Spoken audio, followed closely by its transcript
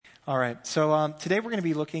All right, so today we're going to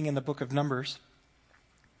be looking in the book of Numbers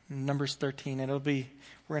 13, and we're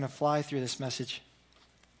going to fly through this message.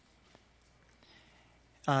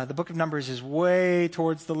 The book of Numbers is way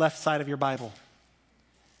towards the left side of your Bible.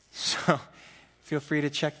 So feel free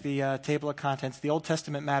to check the table of contents. The Old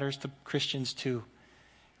Testament matters to Christians too,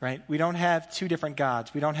 right? We don't have two different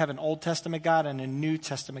gods. We don't have an Old Testament God and a New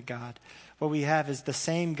Testament God. What we have is the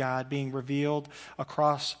same God being revealed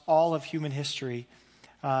across all of human history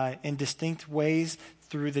in distinct ways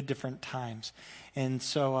through the different times. And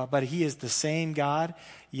so, but he is the same God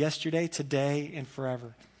yesterday, today, and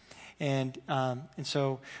forever. And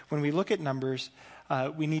so when we look at Numbers,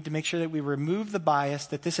 we need to make sure that we remove the bias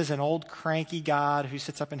that this is an old cranky God who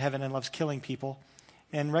sits up in heaven and loves killing people,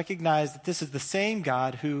 and recognize that this is the same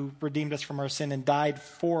God who redeemed us from our sin and died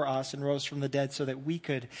for us and rose from the dead so that we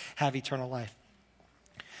could have eternal life.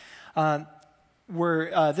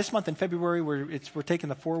 This month in February, we're taking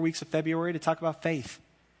the 4 weeks of February to talk about faith,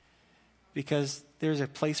 because there's a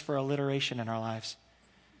place for alliteration in our lives.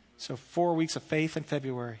 So 4 weeks of faith in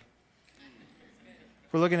February.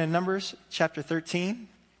 We're looking at Numbers chapter 13,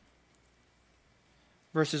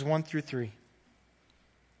 verses 1 through 3.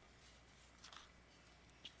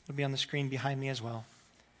 It'll be on the screen behind me as well.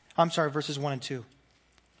 Verses 1 and 2.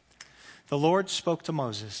 The Lord spoke to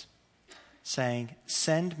Moses, saying,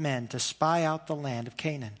 "Send men to spy out the land of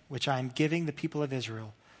Canaan, which I am giving the people of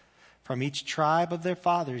Israel. From each tribe of their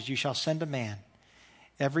fathers you shall send a man,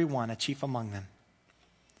 every one a chief among them."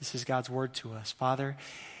 This is God's word to us. Father,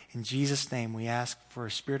 in Jesus' name, we ask for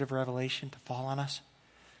a spirit of revelation to fall on us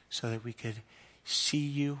so that we could see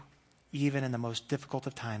you even in the most difficult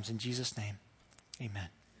of times. In Jesus' name, amen.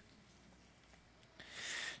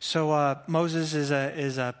 So Moses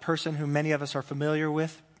is a person who many of us are familiar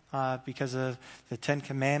with because of the Ten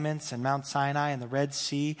Commandments and Mount Sinai and the Red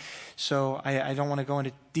Sea. So I don't want to go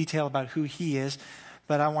into detail about who he is,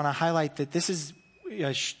 but I want to highlight that this is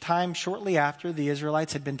a time shortly after the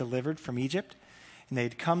Israelites had been delivered from Egypt. And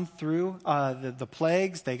they'd come through the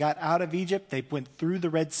plagues. They got out of Egypt. They went through the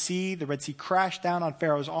Red Sea. The Red Sea crashed down on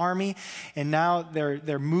Pharaoh's army. And now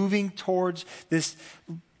they're moving towards this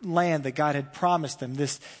land that God had promised them,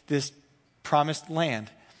 this promised land.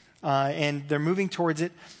 And they're moving towards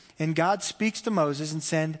it. And God speaks to Moses and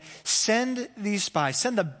send these spies,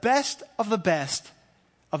 send the best of the best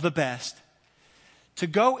of the best to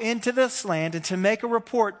go into this land and to make a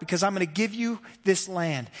report, because I'm going to give you this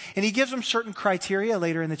land. And he gives them certain criteria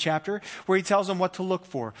later in the chapter where he tells them what to look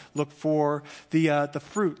for. Look for the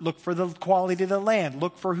fruit. Look for the quality of the land.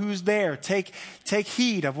 Look for who's there. Take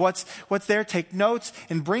heed of what's there. Take notes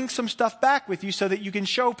and bring some stuff back with you so that you can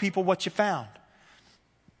show people what you found.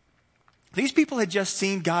 These people had just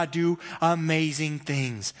seen God do amazing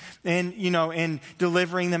things and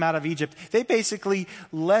delivering them out of Egypt. They basically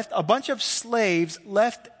left a bunch of slaves,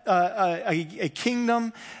 left a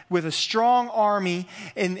kingdom with a strong army,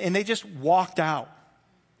 and they just walked out.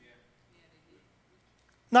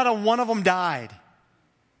 Not a one of them died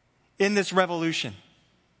in this revolution.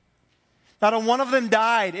 Not a one of them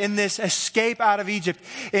died in this escape out of Egypt.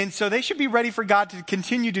 And so they should be ready for God to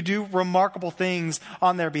continue to do remarkable things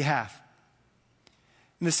on their behalf.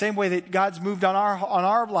 In the same way that God's moved on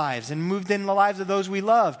our lives and moved in the lives of those we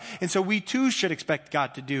love. And so we too should expect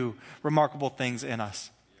God to do remarkable things in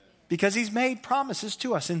us, because he's made promises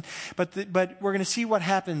to us. But we're going to see what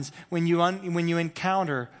happens when you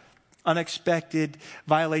encounter unexpected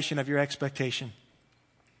violation of your expectation.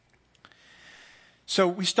 So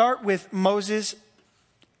we start with Moses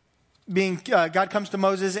God comes to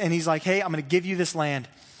Moses and he's like, "Hey, I'm going to give you this land."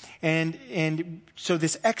 And so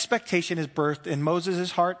this expectation is birthed in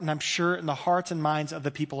Moses' heart, and I'm sure in the hearts and minds of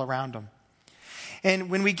the people around him.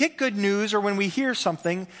 And when we get good news, or when we hear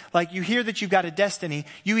something, like you hear that you've got a destiny,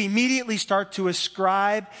 you immediately start to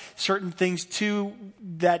ascribe certain things to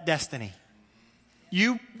that destiny.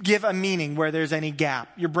 You give a meaning where there's any gap.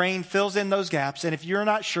 Your brain fills in those gaps, and if you're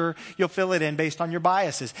not sure, you'll fill it in based on your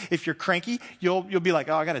biases. If you're cranky, you'll be like,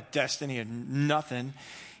 "Oh, I got a destiny of nothing.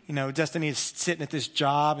 Destiny is sitting at this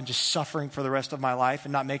job and just suffering for the rest of my life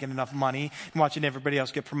and not making enough money and watching everybody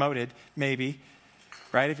else get promoted," maybe,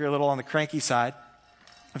 right? If you're a little on the cranky side.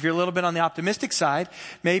 If you're a little bit on the optimistic side,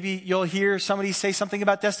 maybe you'll hear somebody say something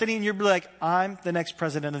about destiny and you'll be like, "I'm the next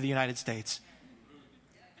president of the United States.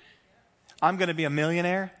 I'm going to be a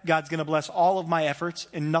millionaire. God's going to bless all of my efforts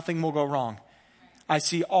and nothing will go wrong. I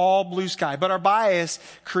see all blue sky." But our bias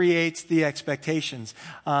creates the expectations.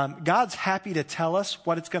 God's happy to tell us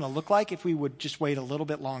what it's going to look like if we would just wait a little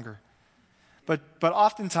bit longer. But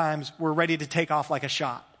oftentimes we're ready to take off like a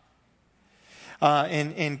shot.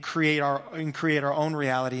 and create our own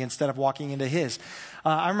reality instead of walking into His.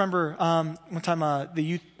 I remember one time the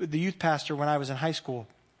youth pastor when I was in high school.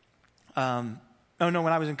 When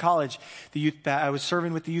I was in college, I was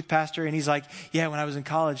serving with the youth pastor, and he's like, "Yeah, when I was in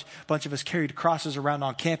college, a bunch of us carried crosses around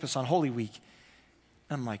on campus on Holy Week."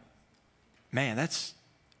 And I'm like, "Man, that's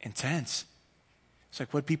intense." It's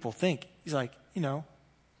like, what people think. He's like,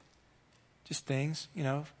 just things,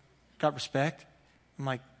 got respect. I'm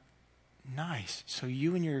like, nice. So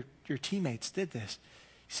you and your teammates did this.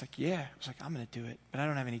 He's like, yeah. I was like, I'm going to do it, but I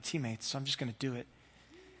don't have any teammates, so I'm just going to do it.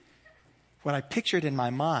 What I pictured in my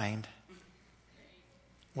mind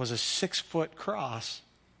was a 6-foot cross.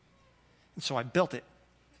 And so I built it.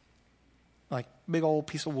 Like big old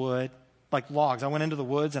piece of wood, like logs. I went into the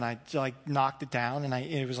woods and I knocked it down, and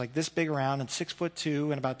it was like this big around and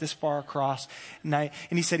 6'2" and about this far across. And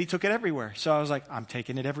he said he took it everywhere. So I was like, I'm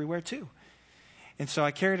taking it everywhere too. And so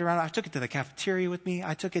I carried it around. I took it to the cafeteria with me.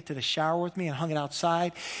 I took it to the shower with me and hung it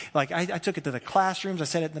outside. Like I took it to the classrooms. I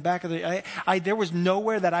set it in the back of there was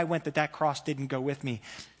nowhere that I went that cross didn't go with me.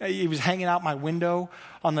 It was hanging out my window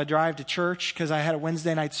on the drive to church because I had a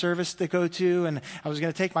Wednesday night service to go to, and I was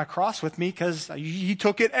going to take my cross with me because he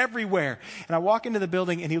took it everywhere. And I walk into the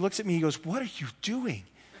building and he looks at me. He goes, "What are you doing?"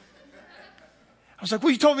 I was like,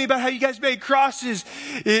 "Well, you told me about how you guys made crosses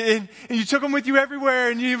and you took them with you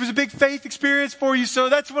everywhere, and it was a big faith experience for you, so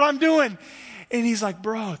that's what I'm doing." And he's like,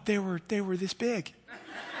 "Bro, they were this big."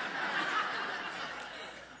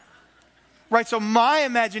 Right, so my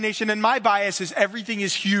imagination and my bias is everything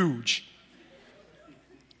is huge.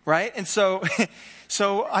 Right? And so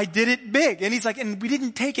I did it big. And he's like, "And we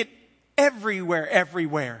didn't take it everywhere.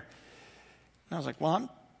 And I was like, "Well,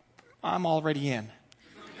 I'm already in."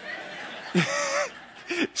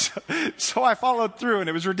 So I followed through, and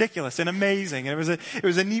it was ridiculous and amazing. And it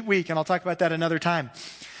was a neat week, and I'll talk about that another time.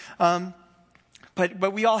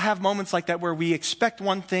 But we all have moments like that where we expect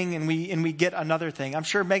one thing and we get another thing. I'm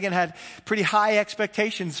sure Megan had pretty high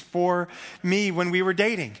expectations for me when we were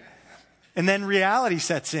dating. And then reality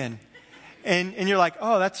sets in. And you're like,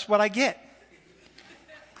 "Oh, that's what I get."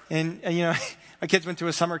 And my kids went to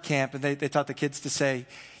a summer camp, and they taught the kids to say,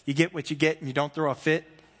 "You get what you get and you don't throw a fit."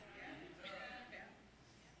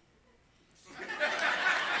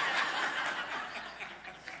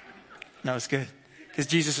 No, it's good because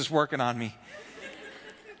Jesus is working on me.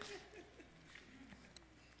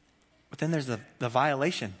 But then there's the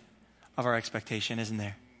violation of our expectation, isn't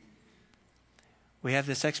there? We have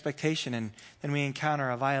this expectation, and then we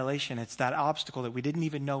encounter a violation. It's that obstacle that we didn't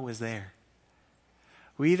even know was there.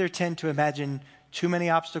 We either tend to imagine too many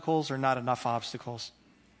obstacles or not enough obstacles.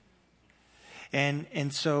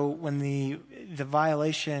 And so when the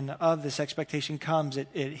violation of this expectation comes,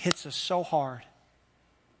 it hits us so hard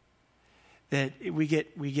that we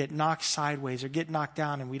get knocked sideways or get knocked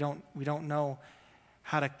down, and we don't know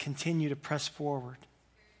how to continue to press forward.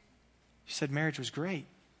 You said marriage was great.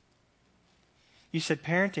 You said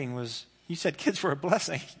you said kids were a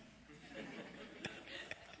blessing.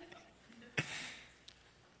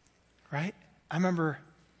 Right? I remember,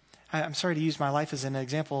 I'm sorry to use my life as an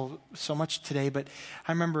example so much today, but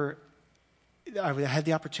I remember I had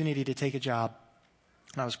the opportunity to take a job.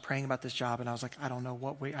 And I was praying about this job, and I was like, I don't know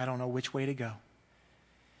which way to go.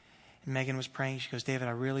 And Megan was praying. She goes, "David,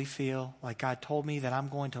 I really feel like God told me that I'm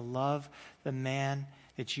going to love the man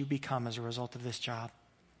that you become as a result of this job."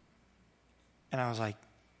 And I was like,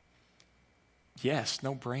 yes,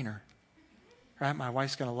 no brainer. Right? My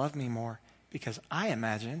wife's going to love me more because I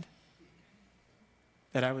imagined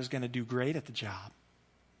that I was going to do great at the job,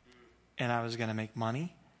 and I was going to make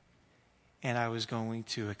money, and I was going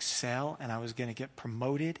to excel, and I was going to get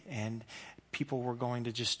promoted, and people were going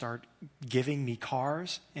to just start giving me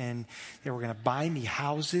cars, and they were going to buy me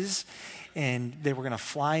houses, and they were going to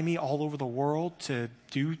fly me all over the world to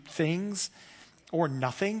do things or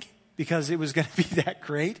nothing because it was going to be that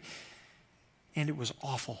great. And it was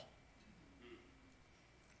awful.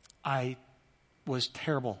 I was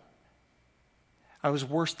terrible. I was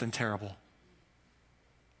worse than terrible.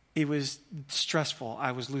 It was stressful.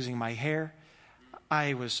 I was losing my hair.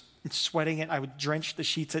 I was sweating it. I would drench the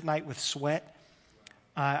sheets at night with sweat.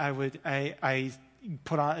 I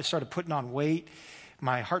started putting on weight.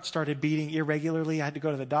 My heart started beating irregularly. I had to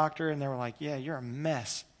go to the doctor, and they were like, "Yeah, you're a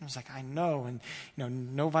mess." I was like, "I know,"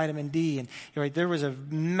 and no vitamin D, and there was a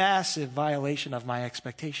massive violation of my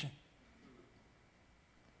expectation.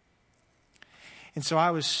 And so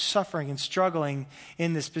I was suffering and struggling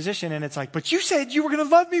in this position. And it's like, "But you said you were going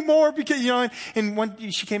to love me more because,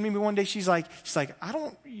 and she came to me one day, she's like,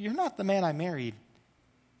 "You're not the man I married."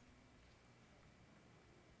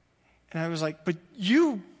 And I was like, "But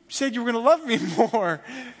you said you were going to love me more.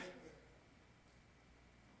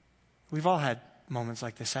 We've all had moments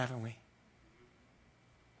like this, haven't we?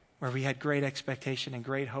 Where we had great expectation and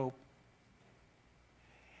great hope.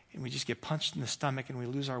 And we just get punched in the stomach and we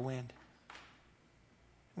lose our wind.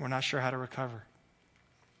 We're not sure how to recover.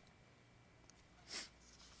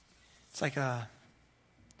 It's like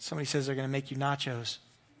somebody says they're going to make you nachos.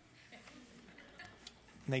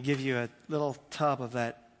 And they give you a little tub of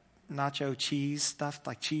that nacho cheese stuff,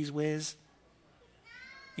 like Cheese Whiz.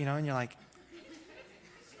 You know, and you're like,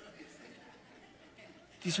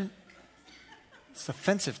 it's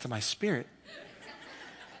offensive to my spirit.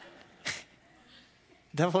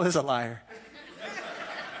 Devil is a liar.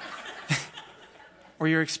 Or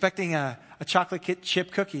you're expecting a chocolate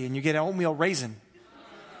chip cookie and you get an oatmeal raisin.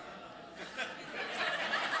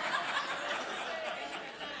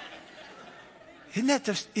 Isn't that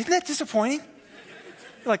disappointing?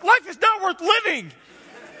 You're like, life is not worth living.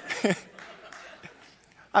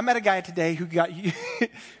 I met a guy today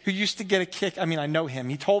who used to get a kick. I mean, I know him.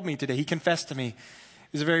 He told me today. He confessed to me.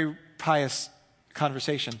 It was a very pious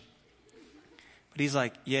conversation. But he's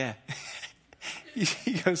like, yeah.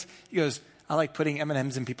 He goes, I like putting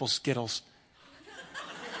M&Ms in people's Skittles.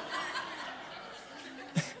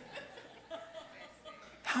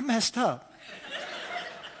 How messed up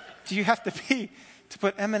do you have to be to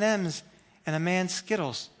put M&Ms in a man's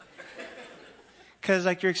Skittles? Because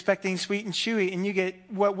like you're expecting sweet and chewy, and you get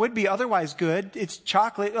what would be otherwise good. It's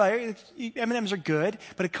chocolate. M&Ms are good,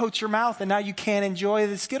 but it coats your mouth, and now you can't enjoy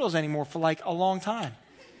the Skittles anymore for like a long time.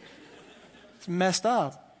 It's messed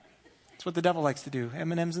up. It's what the devil likes to do.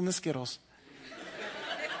 M&Ms and the Skittles.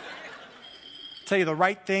 Tell you the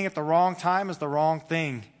right thing at the wrong time is the wrong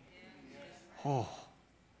thing. Oh,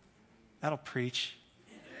 that'll preach.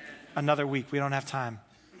 Another week. We don't have time.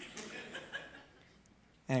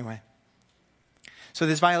 Anyway. So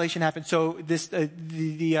this violation happened. So this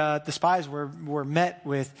the spies were met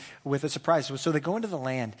with a surprise. So they go into the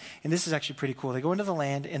land, and this is actually pretty cool. They go into the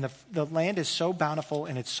land, and the land is so bountiful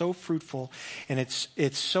and it's so fruitful, and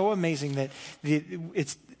it's so amazing that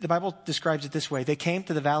the Bible describes it this way: they came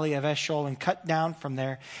to the valley of Eshcol and cut down from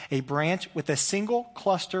there a branch with a single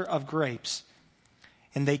cluster of grapes,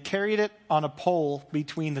 and they carried it on a pole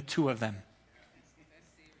between the two of them.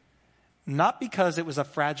 Not because it was a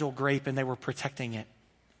fragile grape and they were protecting it,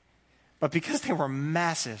 but because they were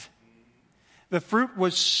massive. The fruit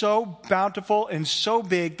was so bountiful and so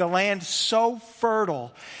big, the land so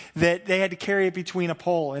fertile, that they had to carry it between a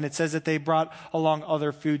pole. And it says that they brought along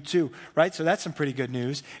other food too, right? So that's some pretty good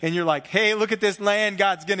news. And you're like, hey, look at this land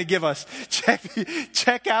God's going to give us.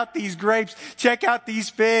 Check out these grapes. Check out these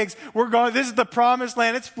figs. This is the promised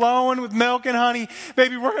land. It's flowing with milk and honey.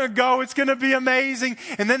 Baby, we're going to go. It's going to be amazing.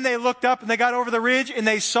 And then they looked up and they got over the ridge and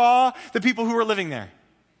they saw the people who were living there.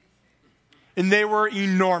 And they were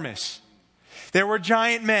enormous. They were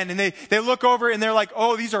giant men, and they look over and they're like,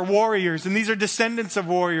 oh, these are warriors, and these are descendants of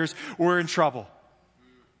warriors. We're in trouble.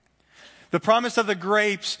 The promise of the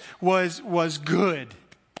grapes was good.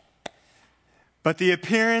 But the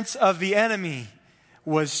appearance of the enemy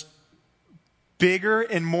was bigger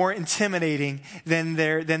and more intimidating than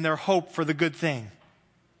their hope for the good thing.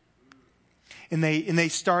 And they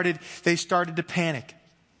started to panic.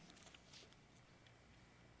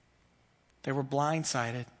 They were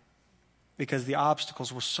blindsided, because the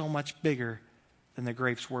obstacles were so much bigger than the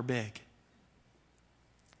grapes were big.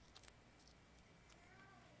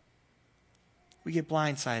 We get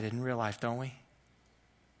blindsided in real life, don't we?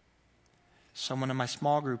 Someone in my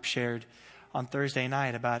small group shared on Thursday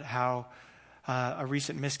night about how a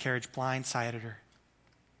recent miscarriage blindsided her.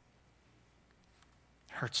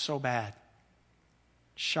 It hurt so bad.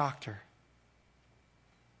 Shocked her.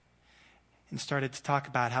 And started to talk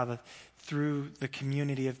about how through the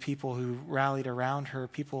community of people who rallied around her,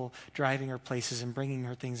 people driving her places and bringing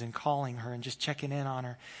her things and calling her and just checking in on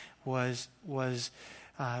her was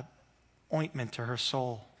ointment to her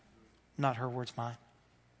soul. Not her words, mine.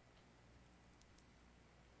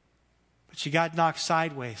 But she got knocked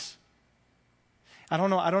sideways. I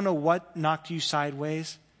don't know what knocked you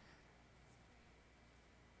sideways.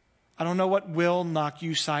 I don't know what will knock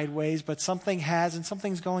you sideways, but something has, and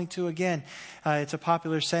something's going to again. It's a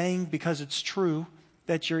popular saying, because it's true,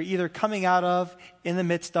 that you're either coming out of, in the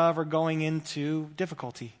midst of, or going into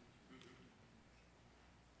difficulty.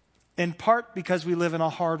 In part because we live in a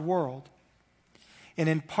hard world. And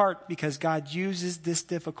in part because God uses this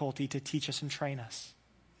difficulty to teach us and train us.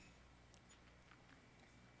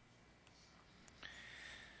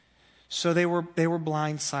 So they were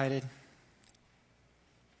blindsided.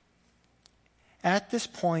 At this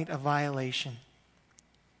point of violation,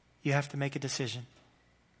 you have to make a decision.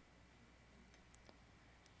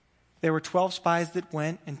 There were 12 spies that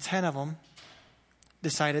went, and 10 of them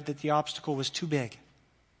decided that the obstacle was too big.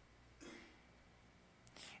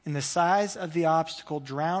 And the size of the obstacle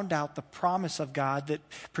drowned out the promise of God that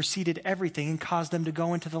preceded everything and caused them to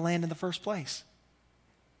go into the land in the first place.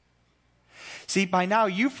 See, by now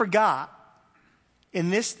you forgot in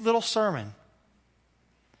this little sermon,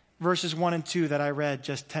 verses 1 and 2 that I read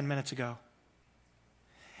just 10 minutes ago.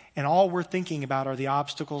 And all we're thinking about are the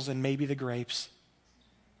obstacles and maybe the grapes.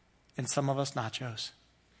 And some of us nachos.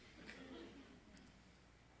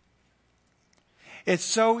 It's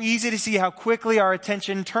so easy to see how quickly our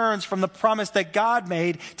attention turns from the promise that God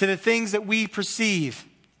made to the things that we perceive.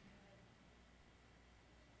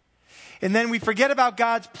 And then we forget about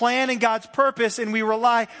God's plan and God's purpose, and we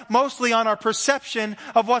rely mostly on our perception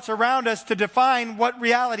of what's around us to define what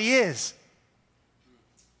reality is.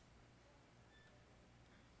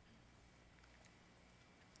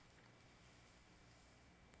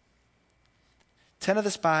 Ten of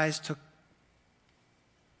the spies took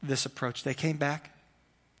this approach. They came back,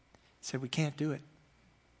 said, we can't do it.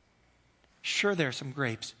 Sure, there are some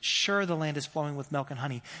grapes. Sure, the land is flowing with milk and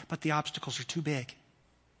honey, but the obstacles are too big.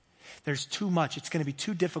 There's too much. It's going to be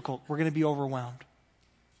too difficult. We're going to be overwhelmed.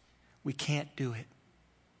 We can't do it.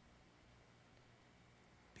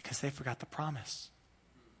 Because they forgot the promise.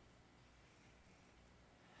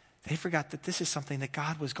 They forgot that this is something that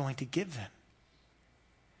God was going to give them.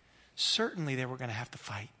 Certainly they were going to have to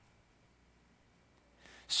fight.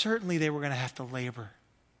 Certainly they were going to have to labor.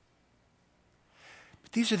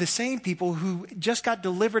 But these are the same people who just got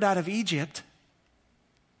delivered out of Egypt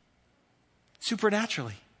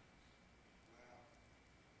supernaturally.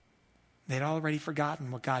 They'd already forgotten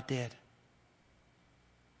what God did.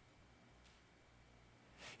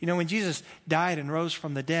 You know, when Jesus died and rose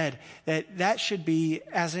from the dead, that should be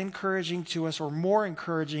as encouraging to us or more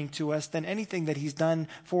encouraging to us than anything that he's done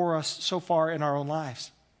for us so far in our own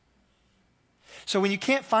lives. So when you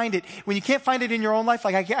can't find it in your own life,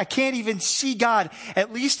 like I can't even see God,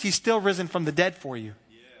 at least he's still risen from the dead for you.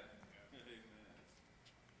 Yeah.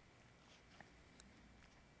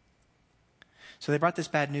 So they brought this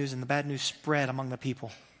bad news, and the bad news spread among the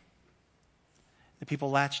people. The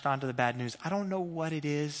people latched onto the bad news. I don't know what it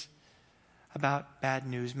is about bad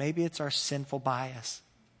news. Maybe it's our sinful bias.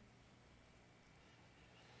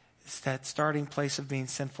 It's that starting place of being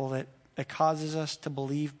sinful that causes us to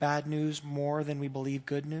believe bad news more than we believe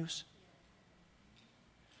good news.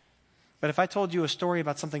 But if I told you a story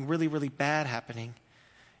about something really, really bad happening,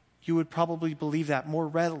 you would probably believe that more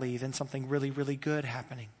readily than something really, really good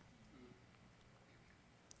happening.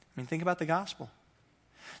 I mean, think about the gospel.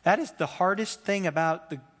 That is the hardest thing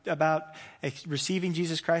about receiving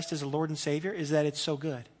Jesus Christ as a Lord and Savior, is that it's so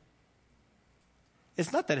good.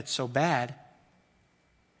 It's not that it's so bad.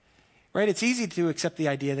 Right? It's easy to accept the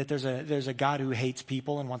idea that there's a God who hates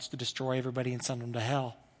people and wants to destroy everybody and send them to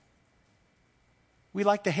hell. We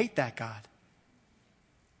like to hate that God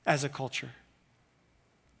as a culture.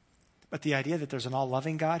 But the idea that there's an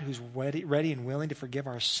all-loving God who's ready and willing to forgive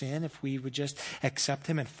our sin if we would just accept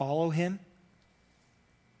him and follow him,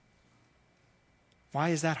 why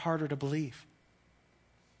is that harder to believe?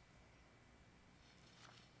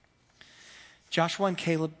 Joshua and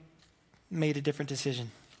Caleb made a different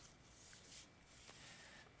decision.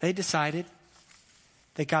 They decided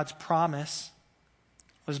that God's promise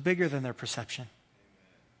was bigger than their perception.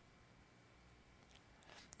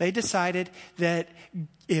 They decided that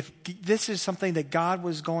if this is something that God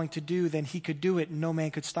was going to do, then he could do it and no man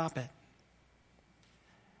could stop it.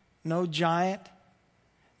 No giant,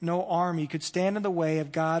 no army could stand in the way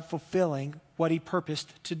of God fulfilling what he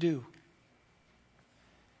purposed to do.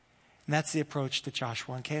 And that's the approach that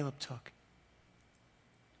Joshua and Caleb took.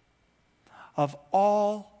 Of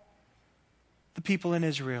all the people in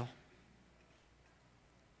Israel,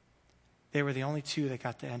 they were the only two that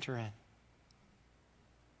got to enter in.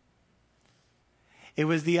 It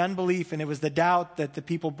was the unbelief and it was the doubt that the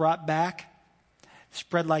people brought back,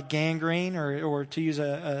 spread like gangrene, or to use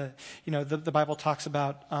the Bible talks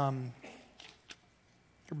about your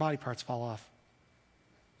body parts fall off.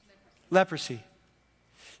 Leprosy.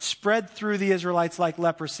 Spread through the Israelites like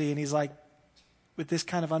leprosy. And he's like, with this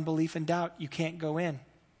kind of unbelief and doubt, you can't go in.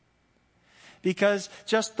 Because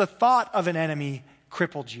just the thought of an enemy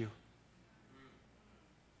crippled you.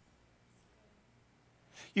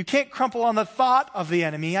 You can't crumple on the thought of the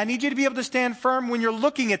enemy. I need you to be able to stand firm when you're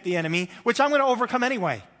looking at the enemy, which I'm going to overcome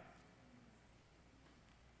anyway.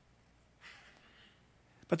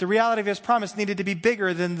 But the reality of his promise needed to be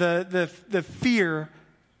bigger than the fear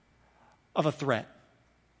of a threat.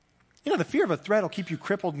 You know, the fear of a threat will keep you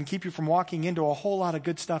crippled and keep you from walking into a whole lot of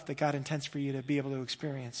good stuff that God intends for you to be able to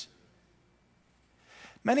experience.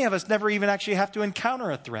 Many of us never even actually have to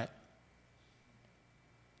encounter a threat.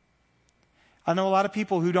 I know a lot of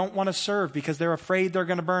people who don't want to serve because they're afraid they're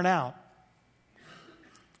going to burn out.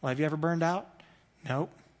 Well, have you ever burned out?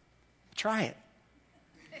 Nope. Try it.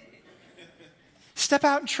 Step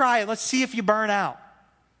out and try it. Let's see if you burn out.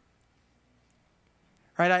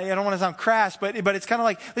 Right? I don't want to sound crass, but it's kind of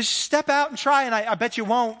like, let's just step out and try, and I bet you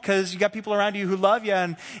won't, because you got people around you who love you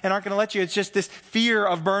and aren't going to let you. It's just this fear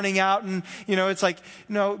of burning out, and it's like,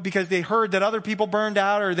 because they heard that other people burned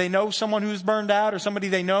out, or they know someone who's burned out, or somebody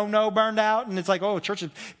they know burned out, and it's like, oh,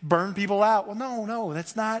 churches burn people out. Well, no,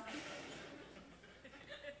 that's not.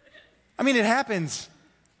 I mean, it happens.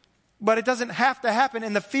 But it doesn't have to happen,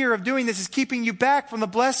 and the fear of doing this is keeping you back from the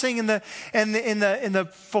blessing and the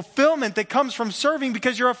fulfillment that comes from serving,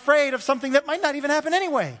 because you're afraid of something that might not even happen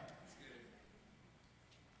anyway.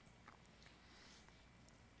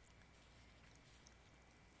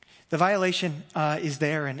 The violation is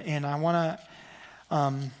there, and I want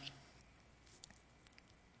to.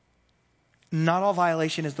 Not all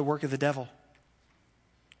violation is the work of the devil.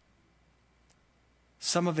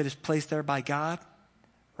 Some of it is placed there by God.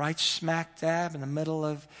 Right smack dab in the middle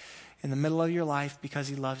of your life, because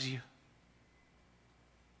he loves you.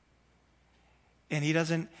 And he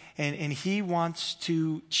doesn't, and he wants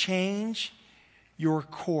to change your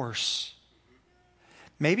course.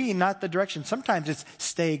 Maybe not the direction. Sometimes it's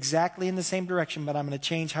stay exactly in the same direction, but I'm going to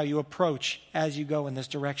change how you approach as you go in this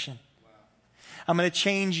direction. I'm going to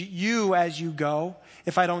change you as you go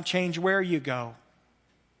if I don't change where you go.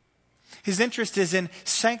 His interest is in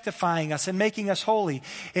sanctifying us and making us holy,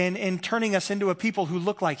 and in turning us into a people who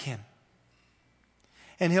look like him.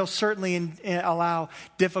 And he'll certainly allow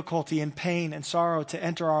difficulty and pain and sorrow to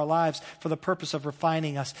enter our lives for the purpose of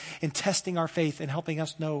refining us and testing our faith and helping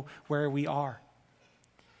us know where we are.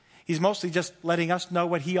 He's mostly just letting us know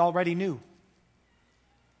what he already knew.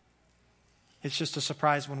 It's just a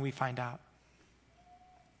surprise when we find out.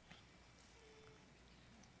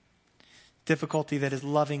 Difficulty that is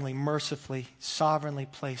lovingly, mercifully, sovereignly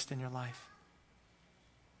placed in your life.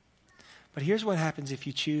 But here's what happens if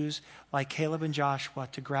you choose, like Caleb and Joshua,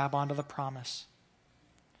 to grab onto the promise.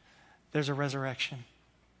 There's a resurrection.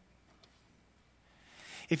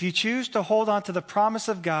 If you choose to hold on to the promise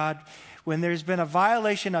of God when there's been a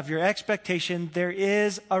violation of your expectation, there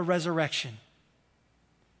is a resurrection.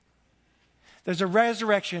 There's a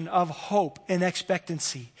resurrection of hope and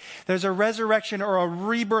expectancy. There's a resurrection or a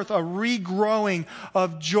rebirth, a regrowing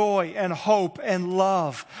of joy and hope and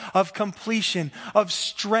love, of completion, of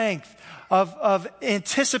strength, of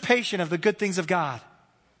anticipation of the good things of God.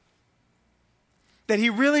 That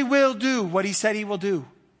he really will do what he said he will do.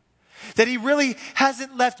 That he really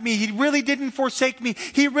hasn't left me. He really didn't forsake me.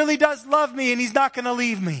 He really does love me, and he's not going to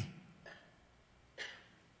leave me.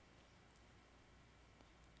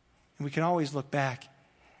 We can always look back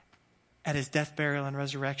at his death, burial, and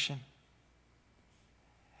resurrection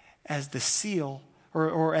as the seal,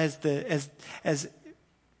 or as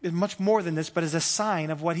much more than this, but as a sign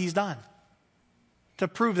of what he's done, to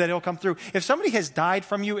prove that he'll come through. If somebody has died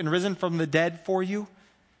from you and risen from the dead for you,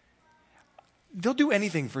 they'll do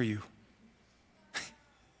anything for you.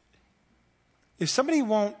 If somebody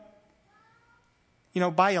won't,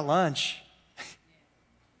 buy you lunch,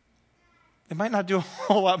 it might not do a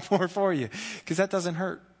whole lot more for you, because that doesn't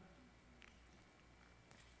hurt.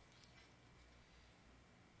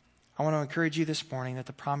 I want to encourage you this morning that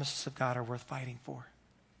the promises of God are worth fighting for.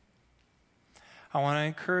 I want to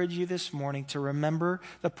encourage you this morning to remember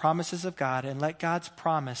the promises of God and let God's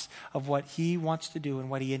promise of what he wants to do and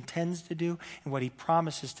what he intends to do and what he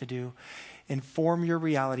promises to do inform your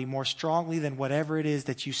reality more strongly than whatever it is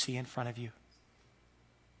that you see in front of you.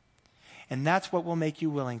 And that's what will make you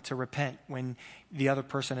willing to repent when the other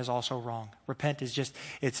person is also wrong. Repent is just,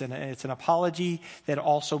 it's an apology that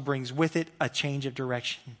also brings with it a change of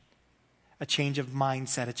direction, a change of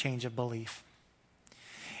mindset, a change of belief.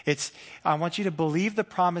 I want you to believe the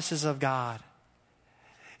promises of God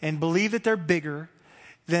and believe that they're bigger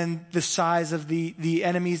than the size of the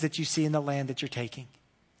enemies that you see in the land that you're taking.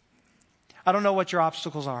 I don't know what your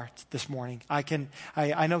obstacles are this morning.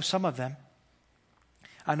 I know some of them.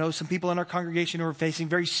 I know some people in our congregation who are facing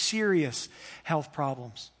very serious health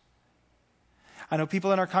problems. I know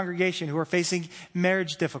people in our congregation who are facing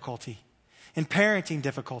marriage difficulty and parenting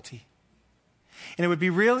difficulty. And it would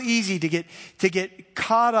be real easy to get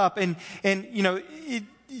caught up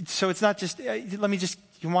so it's not just, let me just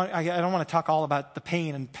I don't want to talk all about the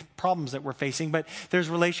pain and problems that we're facing, but there's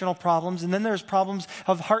relational problems, and then there's problems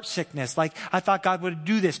of heart sickness. Like, I thought God would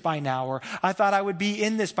do this by now, or I thought I would be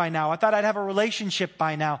in this by now. I thought I'd have a relationship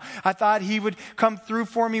by now. I thought he would come through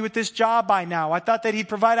for me with this job by now. I thought that he'd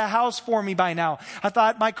provide a house for me by now. I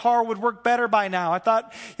thought my car would work better by now. I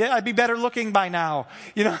thought I'd be better looking by now.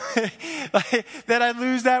 That I'd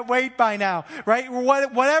lose that weight by now, right?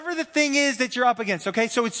 Whatever the thing is that you're up against, okay?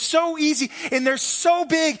 So it's so easy, and they're so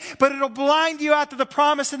big, but it'll blind you out to the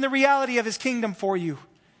promise and the reality of his kingdom for you.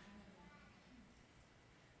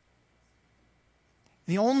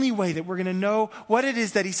 The only way that we're going to know what it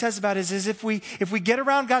is that he says about us is if we get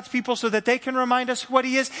around God's people so that they can remind us what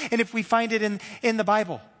he is, and if we find it in the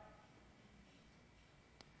Bible.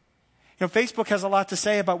 Facebook has a lot to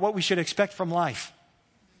say about what we should expect from life.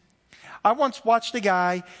 I once watched a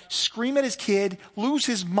guy scream at his kid, lose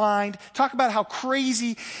his mind, talk about how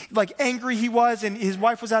crazy, angry he was, and his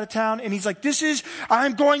wife was out of town, and he's like,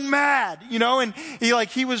 I'm going mad, and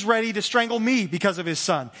he was ready to strangle me because of his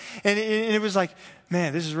son. And it was like,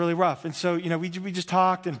 man, this is really rough. And so, we just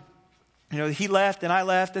talked, and he left and I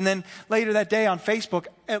left. And then later that day on Facebook,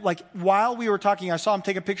 while we were talking, I saw him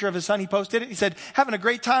take a picture of his son. He posted it. He said, having a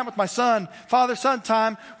great time with my son, father-son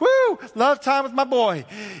time. Woo! Love time with my boy.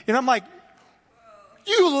 And I'm like,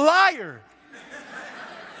 you liar.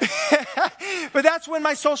 But that's when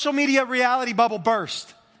my social media reality bubble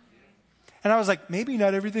burst. And I was like, maybe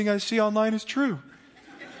not everything I see online is true.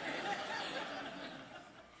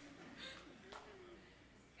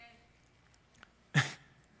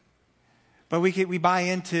 But we buy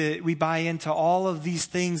into all of these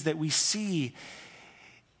things that we see,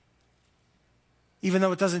 even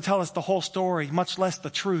though it doesn't tell us the whole story, much less the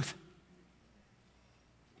truth.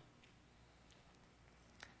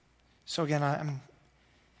 So again, I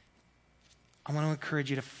want to encourage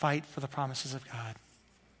you to fight for the promises of God.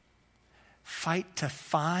 Fight to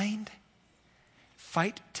find,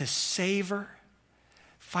 fight to savor,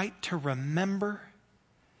 fight to remember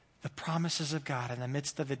the promises of God in the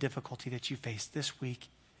midst of the difficulty that you face this week.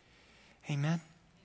 Amen.